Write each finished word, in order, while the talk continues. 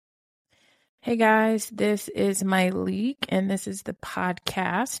Hey guys, this is my leak and this is the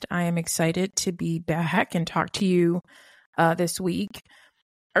podcast. I am excited to be back and talk to you this week.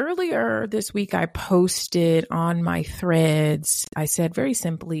 Earlier this week, I posted on my threads. I said very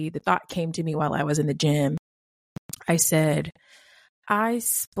simply, the thought came to me while I was in the gym. I said, I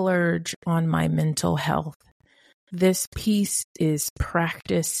splurge on my mental health. This piece is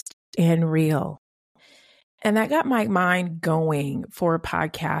practiced and real. And that got my mind going for a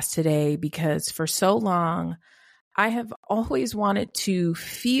podcast today because for so long, I have always wanted to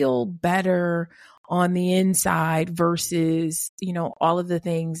feel better on the inside versus, all of the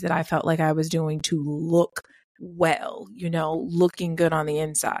things that I felt like I was doing to look well, looking good on the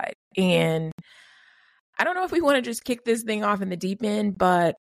inside. And I don't know if we want to just kick this thing off in the deep end,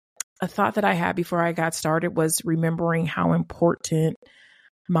 but a thought that I had before I got started was remembering how important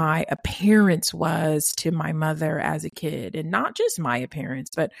my appearance was to my mother as a kid, and not just my appearance,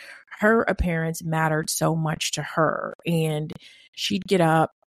 but her appearance mattered so much to her. And she'd get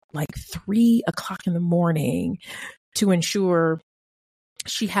up like 3:00 in the morning to ensure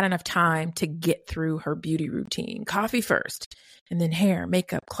she had enough time to get through her beauty routine. Coffee first, and then hair,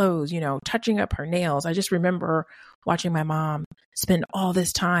 makeup, clothes, touching up her nails. I just remember watching my mom spend all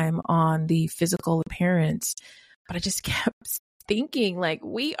this time on the physical appearance, but I just kept thinking like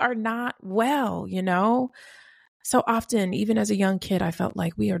we are not well, So often, even as a young kid, I felt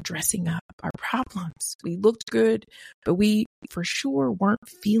like we are dressing up our problems. We looked good, but we for sure weren't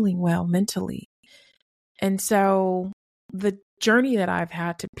feeling well mentally. And so the journey that I've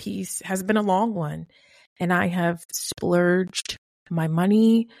had to peace has been a long one. And I have splurged my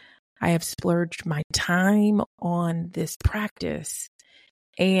money. I have splurged my time on this practice.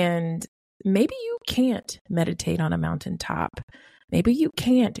 And maybe you can't meditate on a mountaintop. Maybe you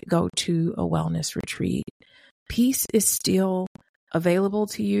can't go to a wellness retreat. Peace is still available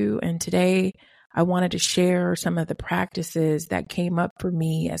to you. And today I wanted to share some of the practices that came up for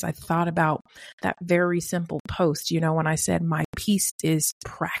me as I thought about that very simple post, when I said my peace is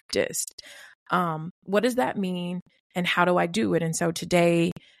practiced. What does that mean? And how do I do it? And so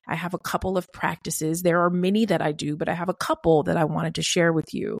today I have a couple of practices. There are many that I do, but I have a couple that I wanted to share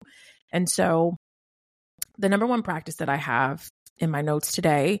with you. And so the number one practice that I have in my notes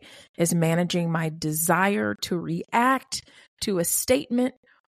today is managing my desire to react to a statement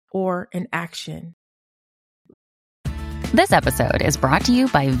or an action. This episode is brought to you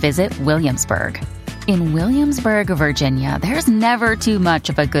by Visit Williamsburg. In Williamsburg, Virginia, there's never too much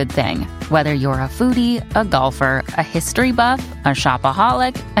of a good thing. Whether you're a foodie, a golfer, a history buff, a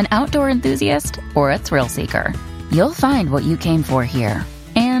shopaholic, an outdoor enthusiast, or a thrill seeker, you'll find what you came for here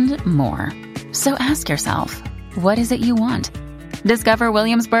and more. So ask yourself, what is it you want? Discover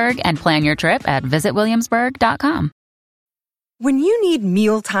Williamsburg and plan your trip at visitwilliamsburg.com. When you need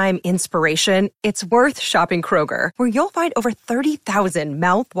mealtime inspiration, it's worth shopping Kroger, where you'll find over 30,000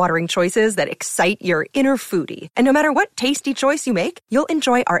 mouth-watering choices that excite your inner foodie. And no matter what tasty choice you make, you'll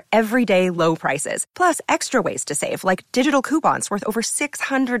enjoy our everyday low prices, plus extra ways to save, like digital coupons worth over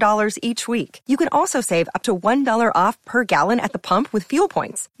 $600 each week. You can also save up to $1 off per gallon at the pump with fuel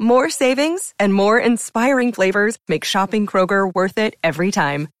points. More savings and more inspiring flavors make shopping Kroger worth it every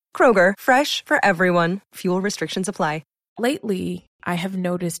time. Kroger, fresh for everyone. Fuel restrictions apply. Lately, I have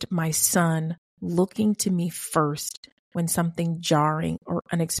noticed my son looking to me first when something jarring or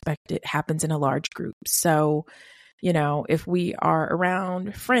unexpected happens in a large group. So, if we are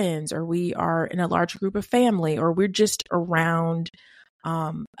around friends or we are in a large group of family or we're just around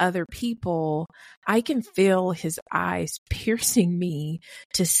other people, I can feel his eyes piercing me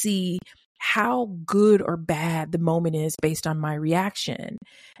to see how good or bad the moment is based on my reaction.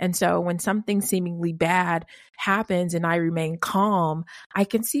 And so when something seemingly bad happens and I remain calm, I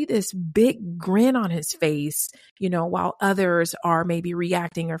can see this big grin on his face, while others are maybe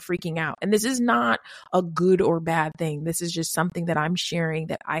reacting or freaking out. And this is not a good or bad thing. This is just something that I'm sharing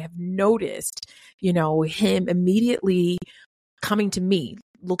that I have noticed, him immediately coming to me,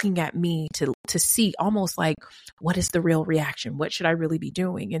 looking at me to see almost like, what is the real reaction? What should I really be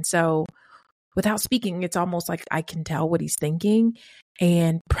doing? And so without speaking, it's almost like I can tell what he's thinking.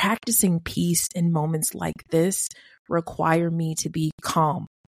 And practicing peace in moments like this require me to be calm.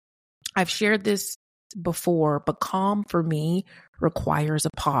 I've shared this before, but calm for me requires a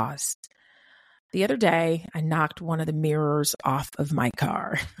pause. The other day, I knocked one of the mirrors off of my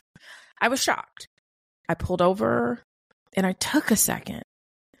car. I was shocked. I pulled over and I took a second.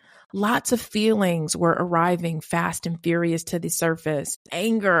 Lots of feelings were arriving fast and furious to the surface.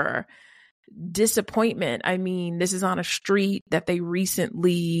 Anger, disappointment. I mean, this is on a street that they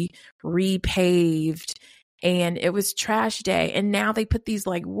recently repaved. and it was trash day. And now they put these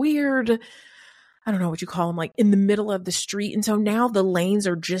like weird, I don't know what you call them, like in the middle of the street. And so now the lanes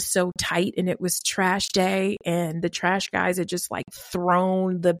are just so tight, and it was trash day, and the trash guys had just like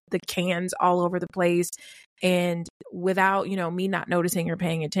thrown the cans all over the place. And without, me not noticing or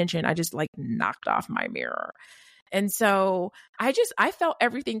paying attention, I just like knocked off my mirror. And so I felt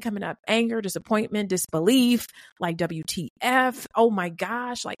everything coming up: anger, disappointment, disbelief, like WTF. Oh my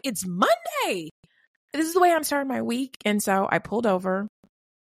gosh, like it's Monday. This is the way I'm starting my week. And so I pulled over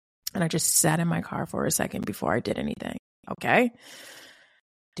and I just sat in my car for a second before I did anything. Okay.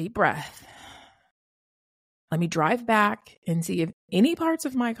 Deep breath. Let me drive back and see if any parts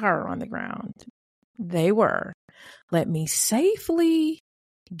of my car are on the ground. They were. Let me safely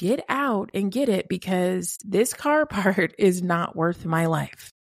get out and get it, because this car part is not worth my life.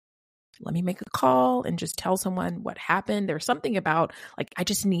 Let me make a call and just tell someone what happened. There's something about like, I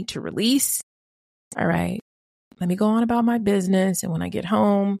just need to release. All right. Let me go on about my business. And when I get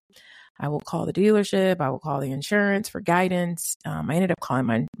home, I will call the dealership. I will call the insurance for guidance. I ended up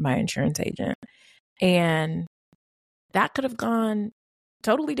calling my insurance agent, and that could have gone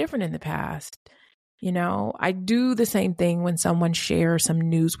totally different in the past. I do the same thing when someone shares some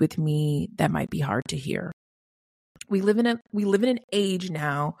news with me that might be hard to hear. We live in an age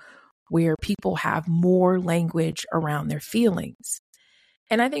now where people have more language around their feelings.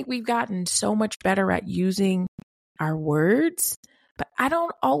 And I think we've gotten so much better at using our words, but I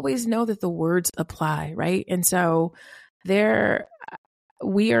don't always know that the words apply, right? And so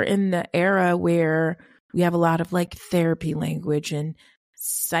we are in the era where we have a lot of like therapy language and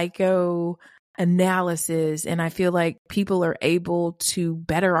psychoanalysis, and I feel like people are able to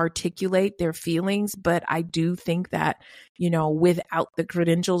better articulate their feelings. But I do think that, without the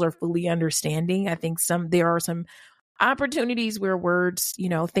credentials or fully understanding, I think there are some opportunities where words,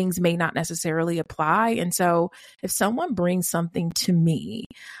 things may not necessarily apply. And so if someone brings something to me,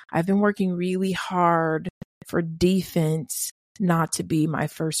 I've been working really hard for defense not to be my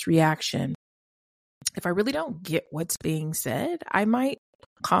first reaction. If I really don't get what's being said, I might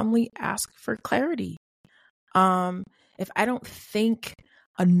calmly ask for clarity. If I don't think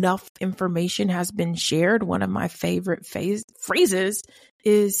enough information has been shared, one of my favorite phrases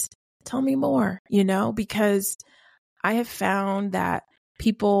is tell me more, because I have found that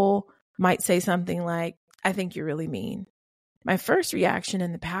people might say something like, I think you're really mean. My first reaction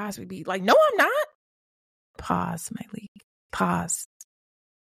in the past would be like, no, I'm not. Pause, my league. Pause.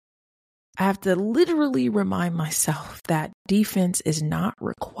 I have to literally remind myself that defense is not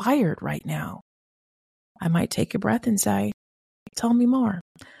required right now. I might take a breath and say, tell me more.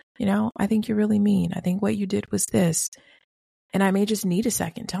 I think you're really mean. I think what you did was this. And I may just need a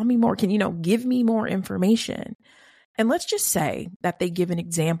second. Tell me more. Can give me more information? And let's just say that they give an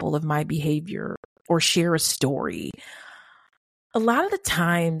example of my behavior or share a story. A lot of the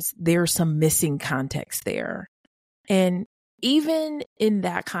times there's some missing context there. And even in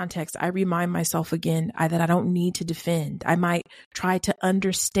that context, I remind myself again that I don't need to defend. I might try to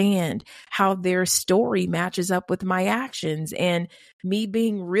understand how their story matches up with my actions, and me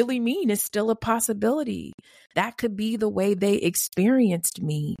being really mean is still a possibility. That could be the way they experienced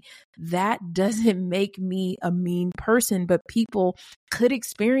me. That doesn't make me a mean person, but people could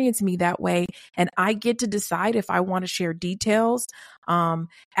experience me that way. And I get to decide if I want to share details,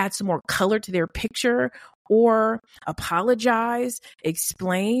 add some more color to their picture, or apologize,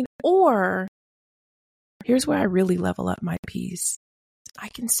 explain, or here's where I really level up my peace. I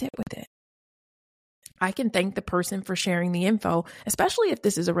can sit with it. I can thank the person for sharing the info, especially if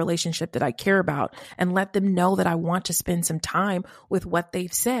this is a relationship that I care about, and let them know that I want to spend some time with what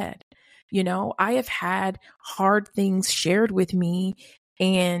they've said. I have had hard things shared with me,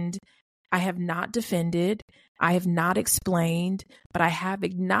 and I have not defended. I have not explained, but I have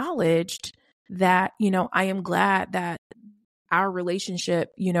acknowledged that, I am glad that our relationship,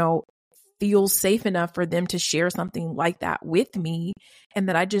 feels safe enough for them to share something like that with me. And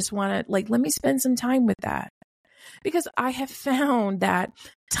that I just want to let me spend some time with that. Because I have found that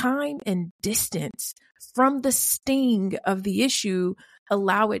time and distance from the sting of the issue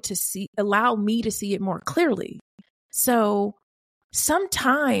allow me to see it more clearly. So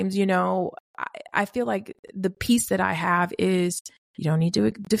sometimes, I feel like the peace that I have is you don't need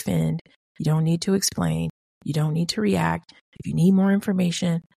to defend. You don't need to explain. You don't need to react. If you need more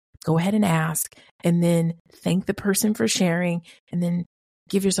information, go ahead and ask, and then thank the person for sharing, and then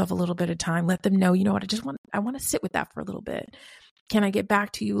give yourself a little bit of time. Let them know, I want to sit with that for a little bit. Can I get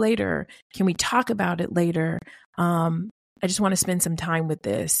back to you later? Can we talk about it later? I just want to spend some time with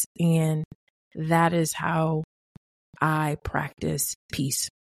this. And that is how I practice peace.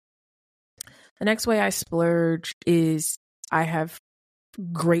 The next way I splurge is I have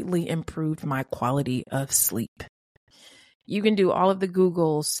greatly improved my quality of sleep. You can do all of the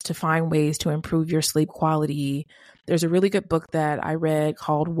Googles to find ways to improve your sleep quality. There's a really good book that I read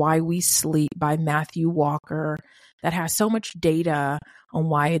called Why We Sleep by Matthew Walker that has so much data on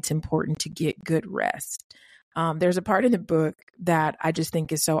why it's important to get good rest. There's a part in the book that I just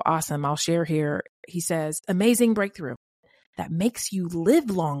think is so awesome. I'll share here. He says, amazing breakthrough that makes you live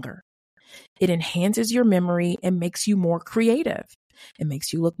longer. It enhances your memory and makes you more creative. It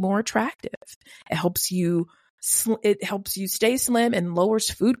makes you look more attractive. It helps you stay slim and lowers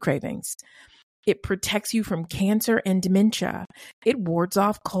food cravings. It protects you from cancer and dementia. It wards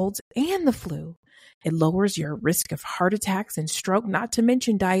off colds and the flu. It lowers your risk of heart attacks and stroke, not to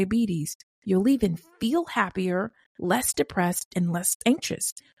mention diabetes. You'll even feel happier, less depressed, and less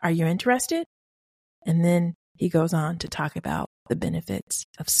anxious. Are you interested? And then he goes on to talk about the benefits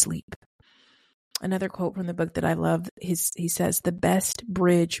of sleep. Another quote from the book that I love, he says, the best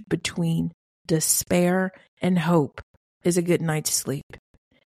bridge between despair and hope is a good night's sleep.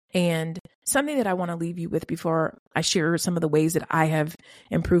 And something that I want to leave you with before I share some of the ways that I have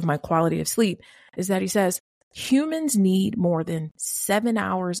improved my quality of sleep is that he says, humans need more than 7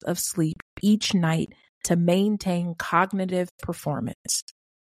 hours of sleep each night to maintain cognitive performance.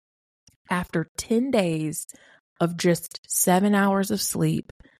 After 10 days of just 7 hours of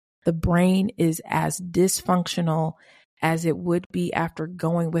sleep, the brain is as dysfunctional as it would be after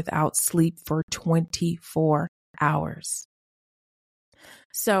going without sleep for 24 hours.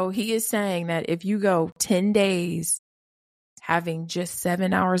 So he is saying that if you go 10 days having just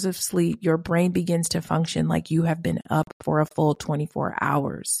 7 hours of sleep, your brain begins to function like you have been up for a full 24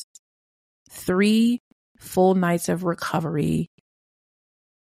 hours. 3 full nights of recovery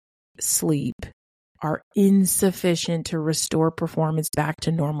sleep are insufficient to restore performance back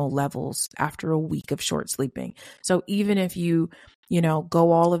to normal levels after a week of short sleeping. So even if you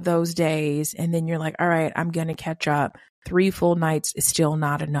go all of those days and then you're like, all right, I'm going to catch up, 3 full nights is still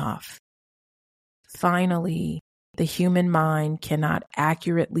not enough. Finally, the human mind cannot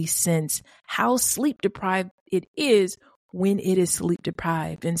accurately sense how sleep deprived it is when it is sleep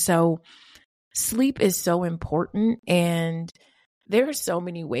deprived. And so sleep is so important. And there are so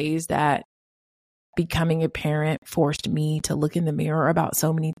many ways that becoming a parent forced me to look in the mirror about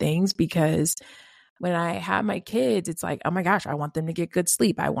so many things, because when I have my kids, it's like, oh my gosh, I want them to get good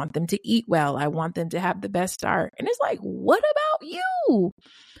sleep. I want them to eat well. I want them to have the best start. And it's like, what about you?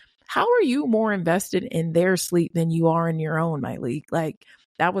 How are you more invested in their sleep than you are in your own, my league? Like,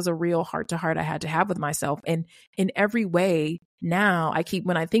 that was a real heart to heart I had to have with myself. And in every way now,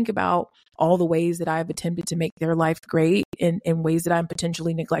 when I think about all the ways that I've attempted to make their life great and ways that I'm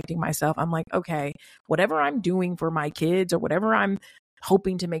potentially neglecting myself, I'm like, okay, whatever I'm doing for my kids or whatever I'm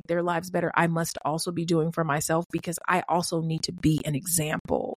hoping to make their lives better, I must also be doing for myself, because I also need to be an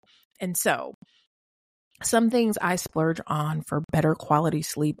example. And so some things I splurge on for better quality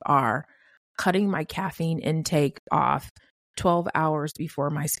sleep are cutting my caffeine intake off 12 hours before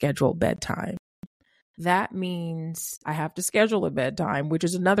my scheduled bedtime. That means I have to schedule a bedtime, which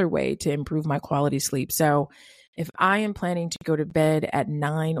is another way to improve my quality sleep. So if I am planning to go to bed at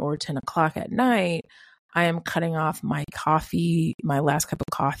 9 or 10 o'clock at night, I am cutting off my last cup of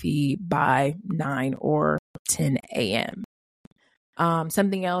coffee by 9 or 10 a.m.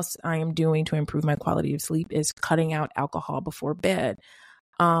 Something else I am doing to improve my quality of sleep is cutting out alcohol before bed.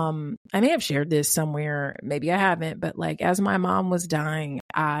 I may have shared this somewhere, maybe I haven't, but like as my mom was dying,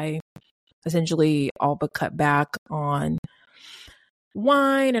 I essentially all but cut back on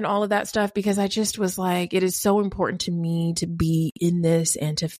wine and all of that stuff, because I just was like, it is so important to me to be in this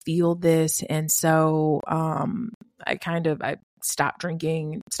and to feel this. And so I stopped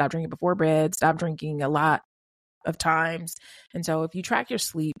drinking before bed, stopped drinking a lot of times. And so if you track your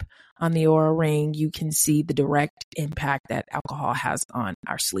sleep on the Oura Ring, you can see the direct impact that alcohol has on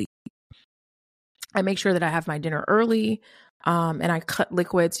our sleep. I make sure that I have my dinner early, and I cut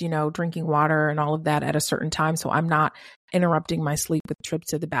liquids, drinking water and all of that at a certain time. So I'm not interrupting my sleep with trips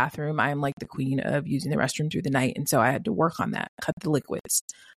to the bathroom. I am like the queen of using the restroom through the night. And so I had to work on that, cut the liquids.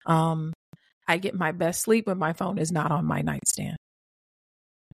 I get my best sleep when my phone is not on my nightstand.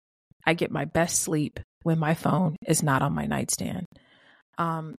 I get my best sleep when my phone is not on my nightstand.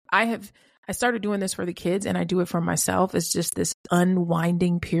 I started doing this for the kids, and I do it for myself. It's just this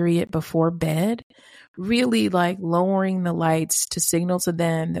unwinding period before bed, really like lowering the lights to signal to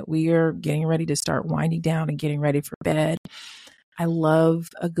them that we are getting ready to start winding down and getting ready for bed. I love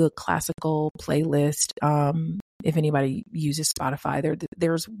a good classical playlist. If anybody uses Spotify,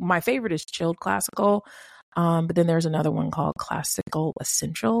 there's my favorite is chilled classical. But then there's another one called Classical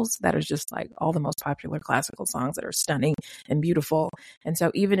Essentials that is just like all the most popular classical songs that are stunning and beautiful. And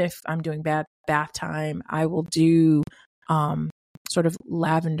so even if I'm doing bath time, I will do sort of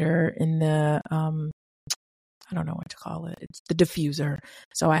lavender in the I don't know what to call it. It's the diffuser.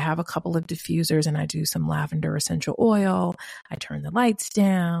 So I have a couple of diffusers and I do some lavender essential oil. I turn the lights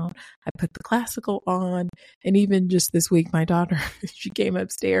down. I put the classical on. And even just this week, my daughter, she came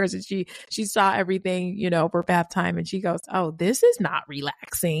upstairs and she saw everything, for bath time. And she goes, "Oh, this is not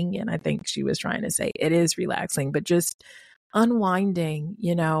relaxing." And I think she was trying to say it is relaxing, but just unwinding,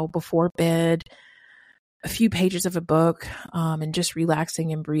 before bed, a few pages of a book, and just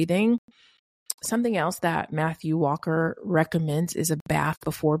relaxing and breathing. Something else that Matthew Walker recommends is a bath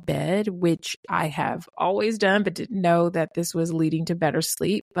before bed, which I have always done, but didn't know that this was leading to better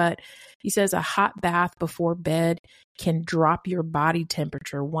sleep. But he says a hot bath before bed can drop your body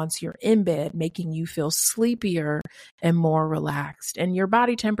temperature once you're in bed, making you feel sleepier and more relaxed. And your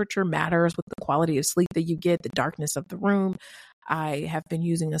body temperature matters with the quality of sleep that you get, the darkness of the room. I have been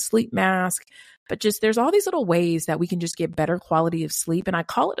using a sleep mask, but just there's all these little ways that we can just get better quality of sleep. And I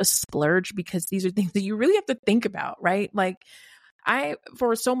call it a splurge because these are things that you really have to think about, right? Like I,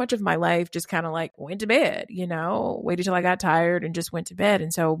 for so much of my life, just kind of like went to bed, waited till I got tired and just went to bed.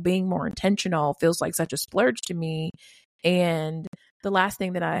 And so being more intentional feels like such a splurge to me. And the last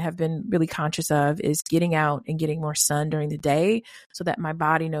thing that I have been really conscious of is getting out and getting more sun during the day so that my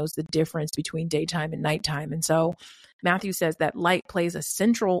body knows the difference between daytime and nighttime. And so Matthew says that light plays a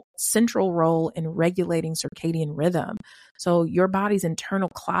central role in regulating circadian rhythm. So your body's internal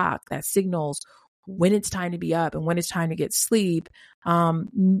clock that signals when it's time to be up and when it's time to get sleep,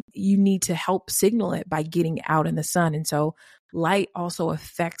 you need to help signal it by getting out in the sun. And so light also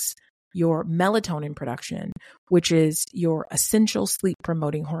affects your melatonin production, which is your essential sleep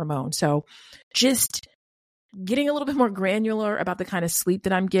promoting hormone. So just getting a little bit more granular about the kind of sleep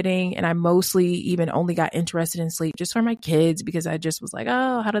that I'm getting. And I mostly even only got interested in sleep just for my kids because I just was like,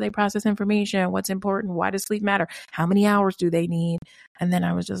 oh, how do they process information? What's important? Why does sleep matter? How many hours do they need? And then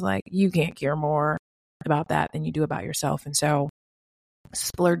I was just like, you can't care more about that than you do about yourself. And so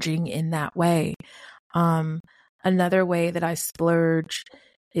splurging in that way. Another way that I splurge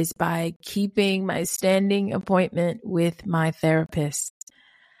is by keeping my standing appointment with my therapist.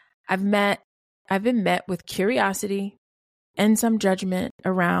 I've been met with curiosity and some judgment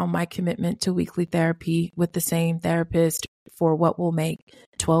around my commitment to weekly therapy with the same therapist for what will make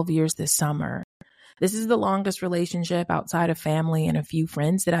 12 years this summer. This is the longest relationship outside of family and a few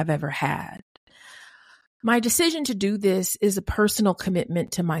friends that I've ever had. My decision to do this is a personal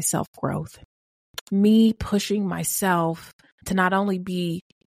commitment to my self-growth. Me pushing myself to not only be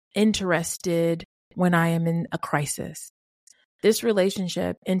interested when I am in a crisis. This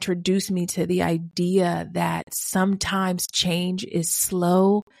relationship introduced me to the idea that sometimes change is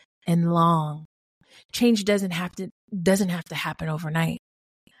slow and long. Change doesn't have to happen overnight.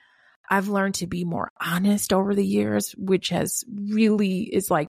 I've learned to be more honest over the years, which is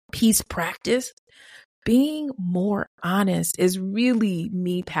like peace practice. Being more honest is really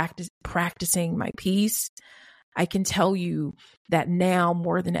me practicing my peace. I can tell you that now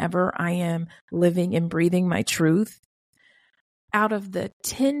more than ever, I am living and breathing my truth. Out of the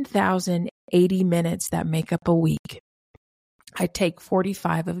 10,080 minutes that make up a week, I take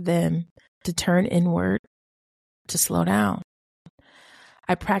 45 of them to turn inward, to slow down.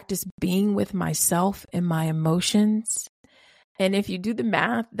 I practice being with myself and my emotions. And if you do the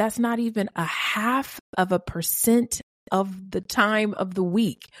math, that's not even 0.5% of the time of the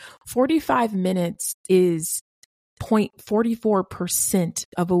week. 45 minutes is 0.44%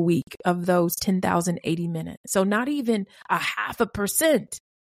 of a week of those 10,080 minutes. So not even 0.5%.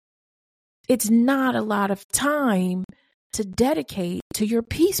 It's not a lot of time to dedicate to your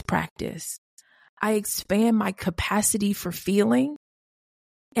peace practice. I expand my capacity for feeling,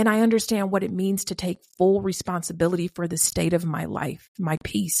 and I understand what it means to take full responsibility for the state of my life, my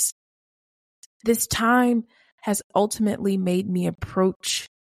peace. This time has ultimately made my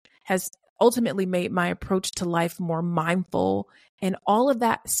approach to life more mindful. And all of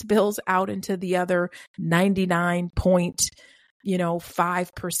that spills out into the other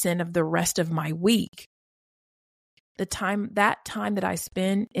 99.5% of the rest of my week. That time that I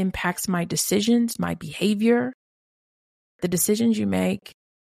spend impacts my decisions, my behavior, the decisions you make,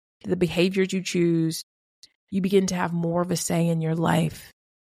 the behaviors you choose. You begin to have more of a say in your life.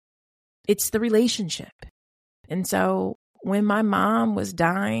 It's the relationship. And so when my mom was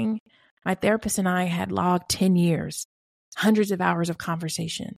dying, my therapist and I had logged 10 years, hundreds of hours of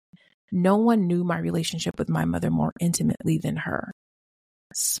conversation. No one knew my relationship with my mother more intimately than her.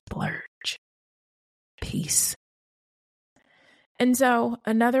 Splurge. peace. And so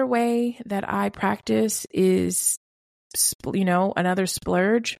another way that I practice is, another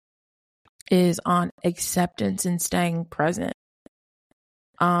splurge is on acceptance and staying present.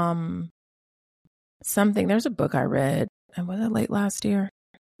 There's a book I read, and was it late last year?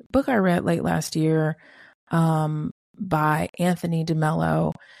 By Anthony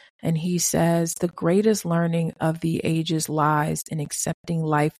DeMello. And he says, the greatest learning of the ages lies in accepting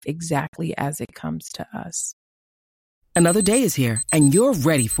life exactly as it comes to us. Another day is here, and you're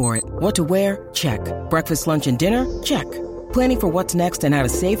ready for it. What to wear? Check. Breakfast, lunch, and dinner? Check. Planning for what's next and how to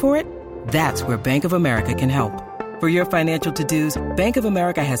save for it? That's where Bank of America can help. For your financial to-dos, Bank of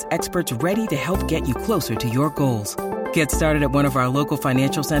America has experts ready to help get you closer to your goals. Get started at one of our local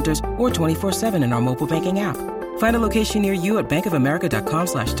financial centers or 24/7 in our mobile banking app. Find a location near you at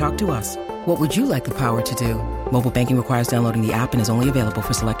bankofamerica.com/talktous. What would you like the power to do? Mobile banking requires downloading the app and is only available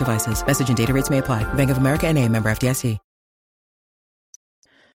for select devices. Message and data rates may apply. Bank of America N.A., member FDIC.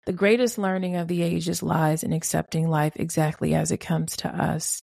 The greatest learning of the ages lies in accepting life exactly as it comes to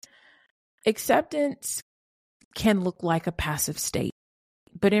us. Acceptance can look like a passive state,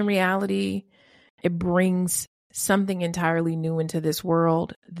 but in reality, it brings something entirely new into this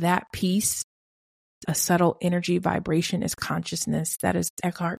world. That peace, a subtle energy vibration, is consciousness. That is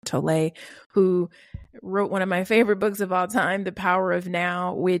Eckhart Tolle, who wrote one of my favorite books of all time, The Power of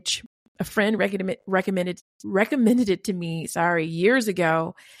Now, which a friend recommended it to me, years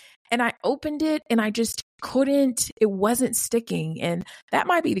ago. And I opened it and I just it wasn't sticking. And that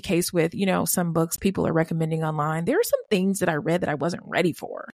might be the case with, some books people are recommending online. There are some things that I read that I wasn't ready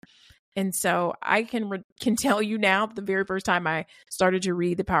for. And so I can tell you now, the very first time I started to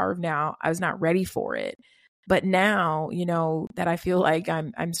read The Power of Now, I was not ready for it. But now, that I feel like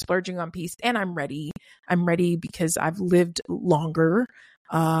I'm splurging on peace and I'm ready. I'm ready because I've lived longer.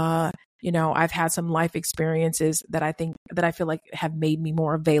 I've had some life experiences that I feel like have made me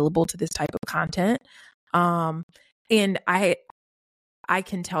more available to this type of content. And I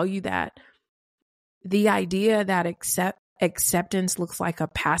can tell you that the idea that acceptance looks like a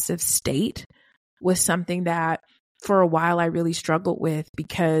passive state was something that for a while I really struggled with,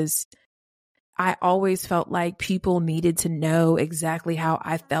 because I always felt like people needed to know exactly how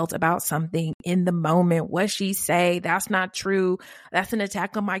I felt about something in the moment. What she say? That's not true. That's an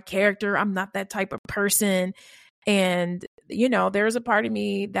attack on my character. I'm not that type of person. And, there's a part of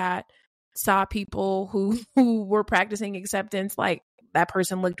me that saw people who were practicing acceptance like that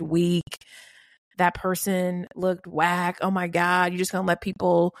person looked weak. That person looked whack. Oh my God, you're just going to let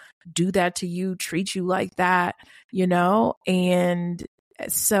people do that to you, treat you like that, And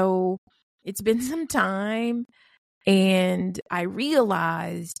so it's been some time, and I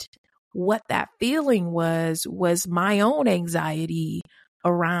realized what that feeling was my own anxiety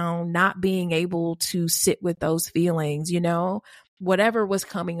around not being able to sit with those feelings, whatever was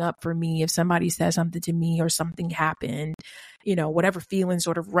coming up for me. If somebody said something to me or something happened, whatever feeling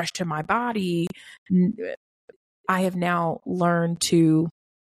sort of rushed to my body, I have now learned to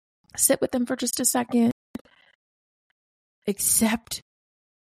sit with them for just a second, accept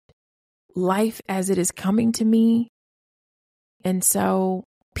life as it is coming to me. And so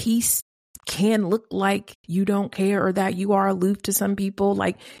peace can look like you don't care, or that you are aloof to some people,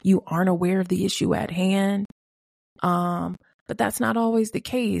 like you aren't aware of the issue at hand. But that's not always the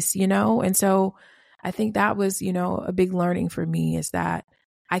case, And so I think that was, a big learning for me, is that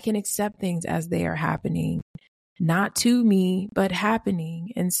I can accept things as they are happening, not to me, but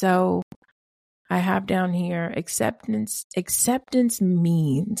happening. And so I have down here, acceptance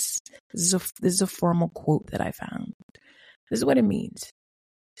means, this is a formal quote that I found. This is what it means.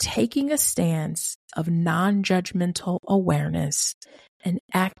 Taking a stance of non-judgmental awareness and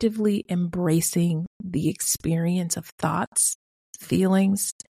actively embracing the experience of thoughts,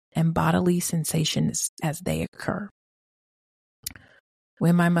 feelings, and bodily sensations as they occur.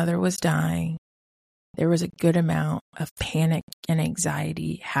 When my mother was dying, there was a good amount of panic and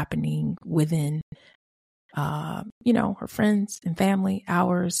anxiety happening within, her friends and family,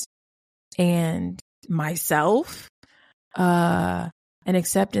 ours, and myself. And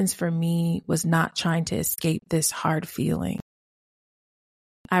acceptance for me was not trying to escape this hard feeling.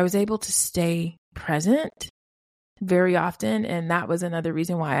 I was able to stay present very often. And that was another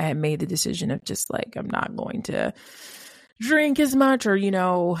reason why I had made the decision of just like, I'm not going to drink as much, or,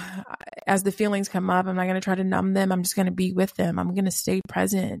 as the feelings come up, I'm not going to try to numb them. I'm just going to be with them. I'm going to stay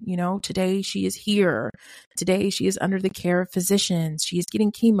present. Today she is here. Today she is under the care of physicians. She is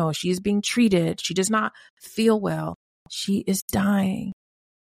getting chemo. She is being treated. She does not feel well. She is dying.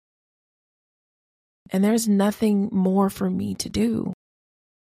 And there's nothing more for me to do.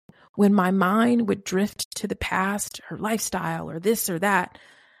 When my mind would drift to the past, her lifestyle, or this or that,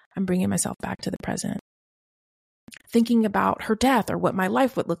 I'm bringing myself back to the present. Thinking about her death or what my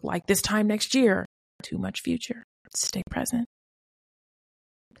life would look like this time next year. Too much future. Stay present.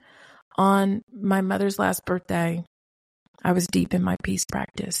 On my mother's last birthday, I was deep in my peace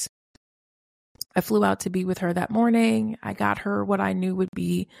practice. I flew out to be with her that morning. I got her what I knew would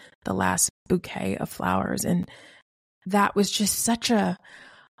be the last bouquet of flowers. And that was just such a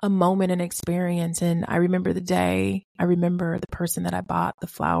moment and experience. And I remember the day. I remember the person that I bought the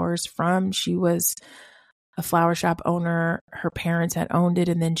flowers from. She was a flower shop owner. Her parents had owned it,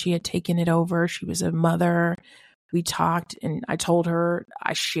 and then she had taken it over. She was a mother. We talked, and I told her,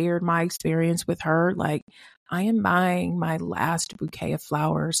 I shared my experience with her. Like, I am buying my last bouquet of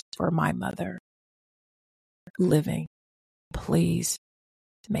flowers for my mother. Living. Please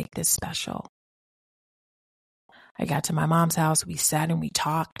make this special. I got to my mom's house. We sat and we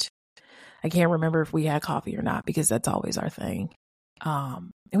talked. I can't remember if we had coffee or not, because that's always our thing.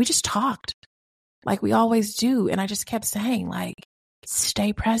 And we just talked like we always do. And I just kept saying, like,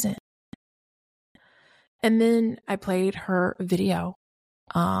 stay present. And then I played her video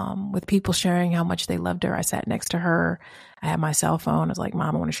with people sharing how much they loved her. I sat next to her. I had my cell phone. I was like,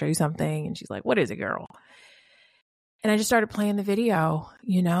 Mom, I want to show you something. And she's like, what is it, girl? And I just started playing the video,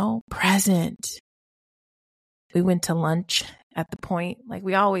 present. We went to lunch at the Point, like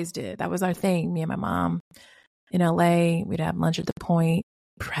we always did. That was our thing. Me and my mom in LA, we'd have lunch at the Point.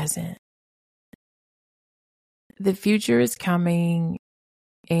 Present. The future is coming,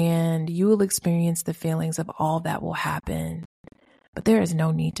 and you will experience the feelings of all that will happen. But there is no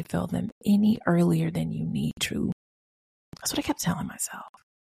need to feel them any earlier than you need to. That's what I kept telling myself.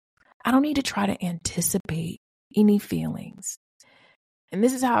 I don't need to try to anticipate any feelings. And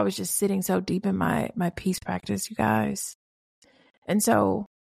this is how I was just sitting so deep in my peace practice, you guys. And so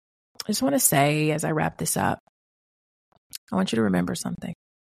I just want to say, as I wrap this up, I want you to remember something.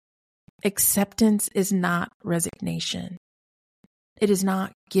 Acceptance is not resignation. It is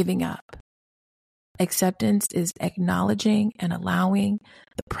not giving up. Acceptance is acknowledging and allowing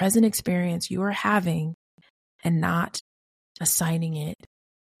the present experience you are having and not assigning it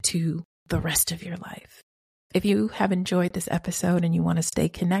to the rest of your life. If you have enjoyed this episode and you want to stay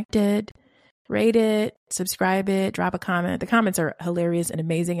connected, rate it, subscribe it, drop a comment. The comments are hilarious and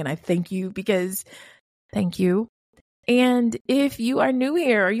amazing, and I thank you because thank you. And if you are new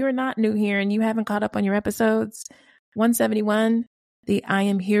here or you're not new here and you haven't caught up on your episodes, 171, the I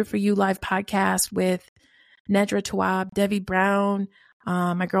Am Here For You live podcast with Nedra Tawab, Debbie Brown,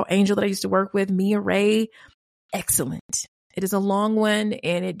 my girl Angel that I used to work with, Mia Ray. Excellent. It is a long one,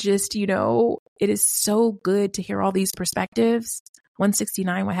 and it just, it is so good to hear all these perspectives.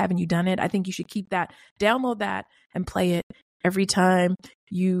 169, why haven't you done it? I think you should keep that, download that, and play it every time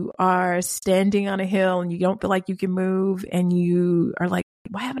you are standing on a hill and you don't feel like you can move and you are like,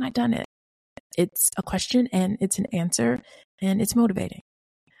 why haven't I done it? It's a question and it's an answer, and it's motivating.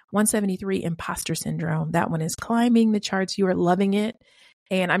 173, imposter syndrome. That one is climbing the charts. You are loving it.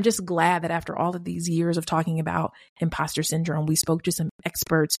 And I'm just glad that after all of these years of talking about imposter syndrome, we spoke to some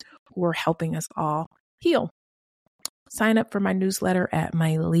experts who are helping us all heal. Sign up for my newsletter at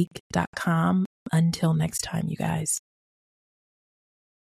myleak.com. Until next time, you guys.